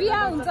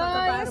बिहा हुन्छ,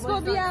 यसको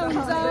बिहा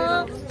हुन्छ।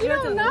 किन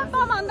हुन्न?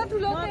 तँभन्दा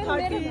ठुलो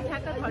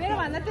मेरो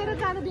भन्दा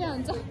 13-4 बिहा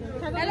हुन्छ।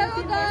 हेलो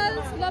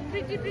गर्ल्स, ल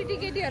प्रिटी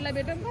केटीहरूलाई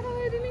भेटौँ। कता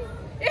गयो तिमी?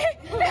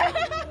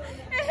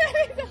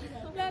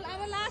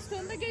 अब लास्ट हो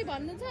नि त, केही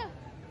भन्नु छ?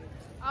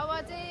 अब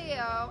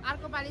चाहिँ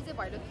अर्को पालि चाहिँ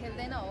भैलो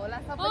खेल्दैन होला,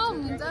 सबै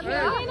हुन्छ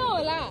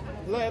होला।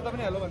 ल यता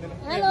पनि हेलो भन्दिनु।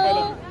 हेलो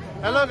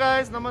हेलो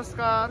गाइस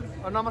नमस्कार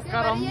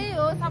नमस्कार यही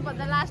हो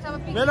सबभन्दा लास्ट अब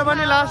मेरो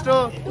पनि लास्ट हो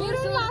मेरो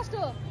नि लास्ट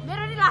हो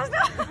मेरो नि लास्ट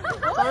हो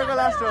सबैको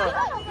लास्ट हो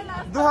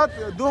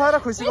दुःख र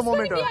खुसीको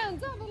मोमेन्ट हो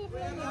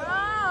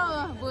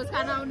भोज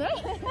खान आउने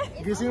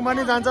घिसिङ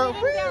पनि जान्छ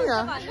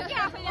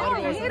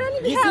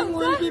घिसिङ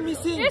विल बी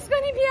मिसिङ यसको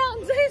नि बिहा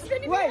हुन्छ यसको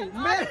नि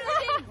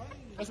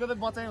यसको त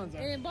बच्चै हुन्छ ए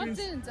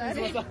बच्चै हुन्छ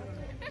अरे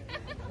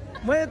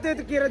मैले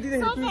त्यो केरा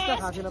दिँदाखेरि पिस त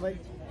खाएको छैन भाइ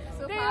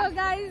त्यही हो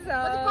गाइस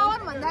पावर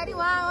भन्दाखेरि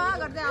वा वा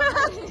गर्दै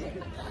आउँछ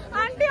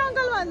आन्टी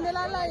अङ्कल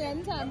भन्दैला ल यहाँ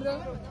छ हाम्रो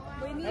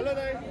बहिनी हेलो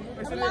दाइ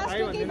यसले भाइ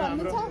भन्दिन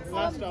हाम्रो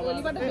लास्ट अब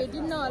भोलिबाट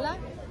भेटिन्न होला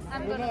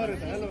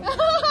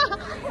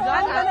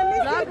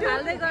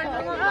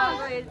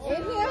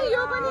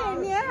यो पनि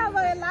हेर्ने है अब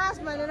लास्ट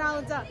भनेर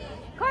आउँछ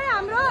खै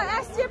हाम्रो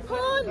एसजे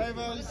फोन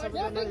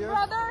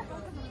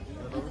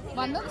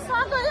भन्नु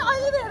साको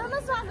अहिले हेर न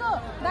साको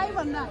दाइ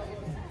भन्दा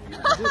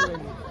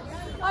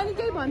अनि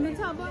केही भन्नु छ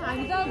अब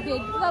हामी त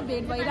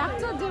भेट भइरहेको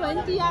छ जे भयो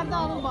नि तिहार त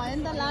अब भयो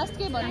नि त लास्ट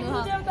के भन्नु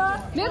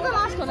मेरो त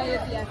लास्ट होला यो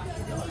तिहार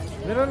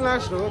मेरो पनि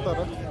लास्ट हो तर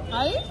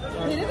है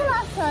फेरिको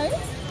लास्ट छ है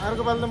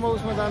अर्को पालि त म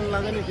उसमा जानु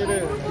लाग्यो नि के अरे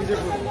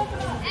विजयपुर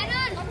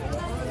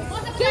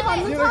के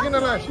भन्नु छ किन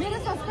लास्ट मेरो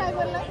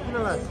सब्स्क्राइबरलाई किन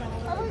लास्ट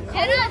अब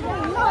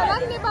होला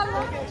नि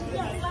नेपालमा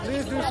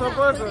प्लिज डु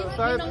सपोर्ट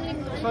सायद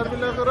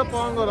सर्विलरको र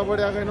पवनको होला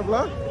बढी आएको होइन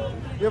ब्लग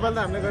यो पालि त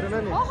हामीले गरेन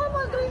नि ओहो म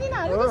 2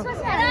 दिनहरु विश्वास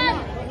छैन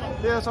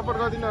त्यो सपोर्ट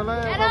गरिदिनु होला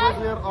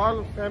clear all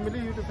family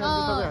YouTube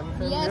family सबै हामी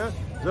फ्यामिली हो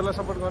जसलाई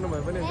सपोर्ट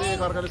गर्नुभयो भने हुन्छ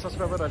एक अर्काले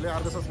सब्सक्राइबरहरूले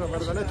अर्को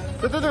सब्सक्राइबर गर्ने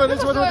त्यति भने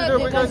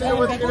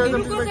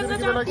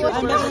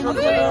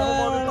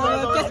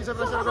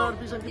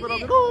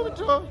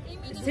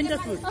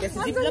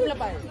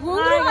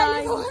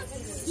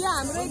यो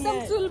हाम्रो एकदम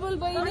चुलबुल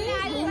बहिनी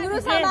घुङ्रो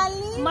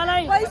सम्हाल्ने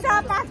मलाई पैसा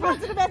 5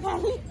 रुपैयाँ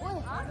खाने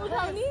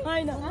उठाउने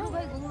हैन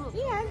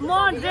म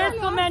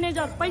ड्रेसको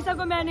म्यानेजर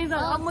पैसाको म्यानेजर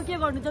अब म के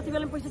गर्नु जति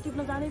बेला पैसा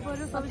टिप्न जानै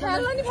पर्यो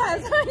सबैजना नि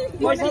फाल्छ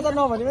पैसा त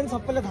नभने पनि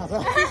सबैले थाहा छ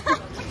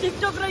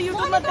टिकटक र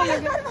युट्युबमा त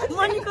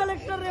मनी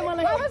कलेक्टर रे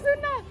मलाई अब सुन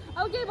न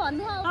अब के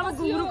भन्नु अब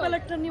घुङ्रो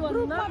कलेक्टर नि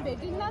भन्नु न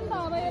भेटिन्न नि त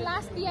अब यो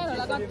लास्ट तिहार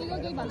होला कतिको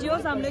के भन्नु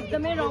जियोस् हाम्रो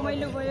एकदमै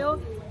रमाइलो भयो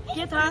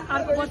के थाहा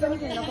अर्को वर्ष नि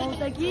खेल्न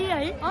पाउँछ कि है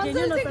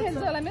खेल्नु न सक्छ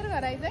होला मेरो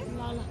घर आइज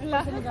ल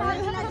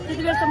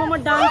त्यति बेलासम्म म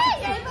डान्स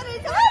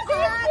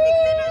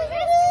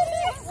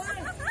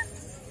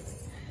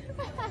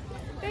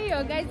त्यही हो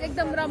गाइस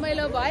एकदम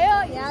रमाइलो भयो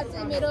यहाँ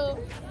चाहिँ मेरो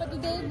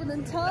पतिदेव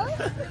हुनुहुन्छ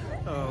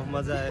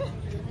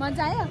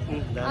मजा आयो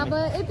अब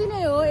यति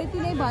नै हो यति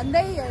नै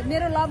भन्दै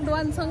मेरो लभड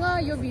वानसँग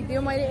यो भिडियो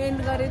मैले एन्ड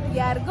गरेँ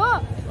तिहारको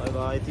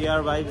तिहार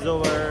भाइब्स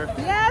ओभर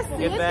यस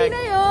यति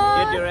नै हो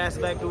get your S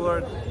back to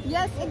work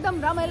यस एकदम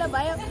रमाइलो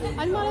भयो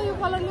अनि मलाई यो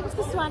कलरले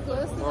कस्तो स्वाको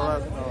हो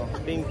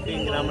पिङ्क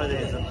पिङ्क राम्रो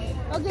देखेछ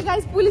ओके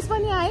गाइस पुलिस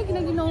पनि आयो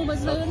किनकि 9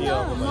 बज्यो नि त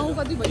 9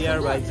 कति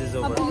भइसक्यो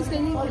अब पुलिसले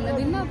नि खेल्न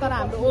दिन्न तर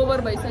हाम्रो ओभर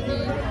भइसक्यो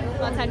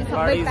पछाडि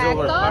सबै प्याक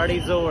त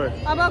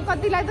अब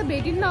कतिलाई त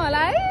भेटिन्न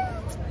होला है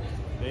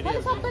मैले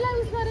सबैलाई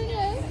उस गरेँ नि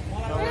है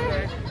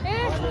ए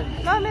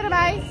ल मेरो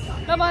भाइ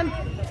ल भन्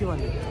के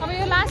भन्नु अब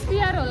यो लास्ट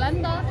तिहार होला नि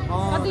त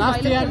कति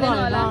भइलो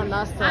होला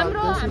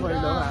हाम्रो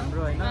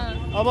हाम्रो हैन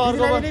अब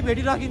अर्को पनि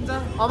भेटिराखिन्छ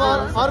अब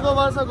अर्को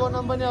वर्ष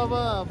गोनाम पनि अब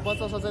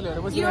बच्चा सच्चा लिएर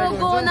बसिरहेको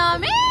हुन्छ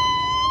गोनामे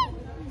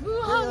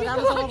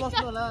राम्रोसँग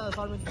बस्नु होला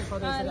सर्भिस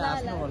सदस्यले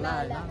हाँस्नु होला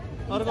हैन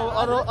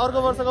अर्को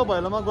वर्षको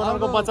भैलोमा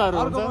गोनामको बच्चाहरू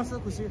हुन्छ अर्को वर्ष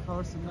खुसी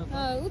खबर सुन्न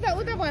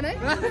उता भन है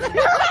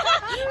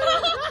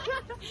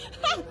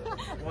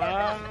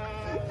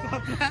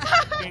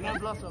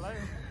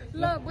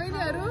ल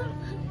बहिनीहरू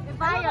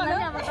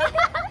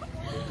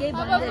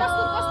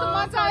कस्तो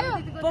मजा आयो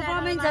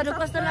पर्फर्मेन्सहरु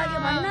कस्तो लाग्यो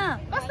भन्न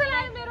कस्तो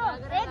लाग्यो मेरो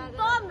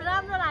एकदम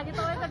राम्रो लाग्यो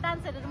तपाईको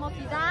डान्स हेरेर म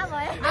फिदा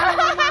भएँ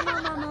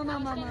मेरो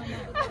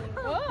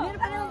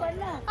बारेमा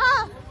भन्न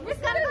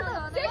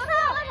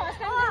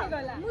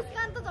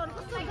मुस्कान त झन्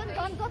कस्तो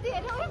झन् कति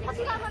हेर्यो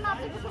कति राम्रो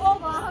नाचेको छ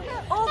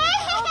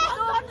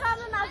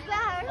राम्रो नाच्छ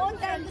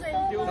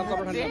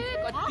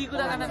कति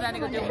कुरा गर्न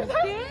जानेको थियो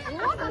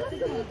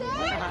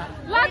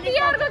ल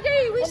तिहारको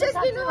केही विशेष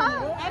दिनु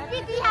भयो ह्याप्पी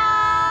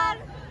तिहार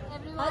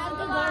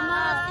हजुरको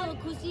घरमा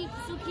खुसी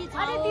सुखी छ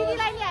अरे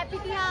दिदीलाई नि ह्याप्पी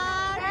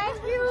तिहार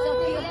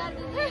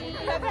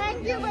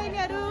थ्याङ्क यू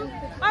बहिनीहरू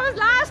अब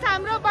लास्ट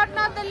हाम्रो but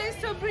not the list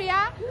Supriya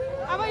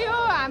अब यो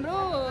हाम्रो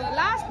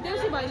लास्ट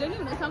देउसी भैलो नि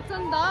हुनसक्छ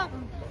नि त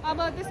अब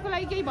त्यसको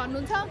लागि केही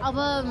भन्नुहुन्छ अब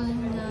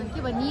के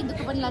भन्ने दुःख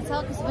पनि लाग्छ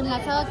खुसी पनि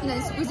लाग्छ किनभने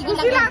खुसी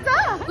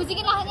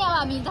कि लाग्छ अब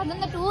हामी जान्छौँ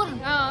नि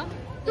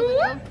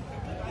टुर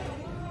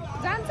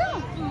जान्छ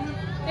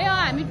ए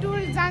हामी टुर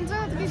जान्छ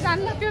कि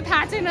जान्न त्यो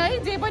थाहा छैन है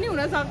जे पनि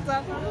हुनसक्छ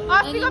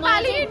अस्तिको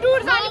पालि टुर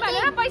जाने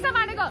भनेर पैसा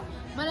मानेको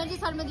मलाई चाहिँ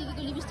शर्मा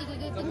दिदीको लिपस्टिक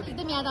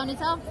एकदम याद आउने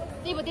छ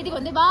त्यही भएर त्यति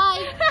भन्दै बाई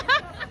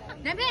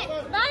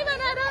बाई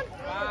भनेर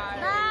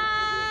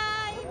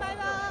बाई बाई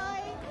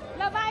बाई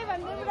ल बाई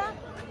भन्दै पुरा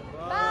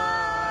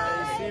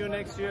See you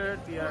next year,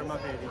 तिहारमा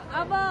फेरि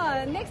अब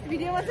नेक्स्ट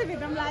भिडियोमा चाहिँ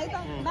भेटौँला है त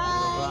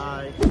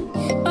बाई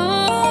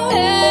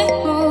Bye.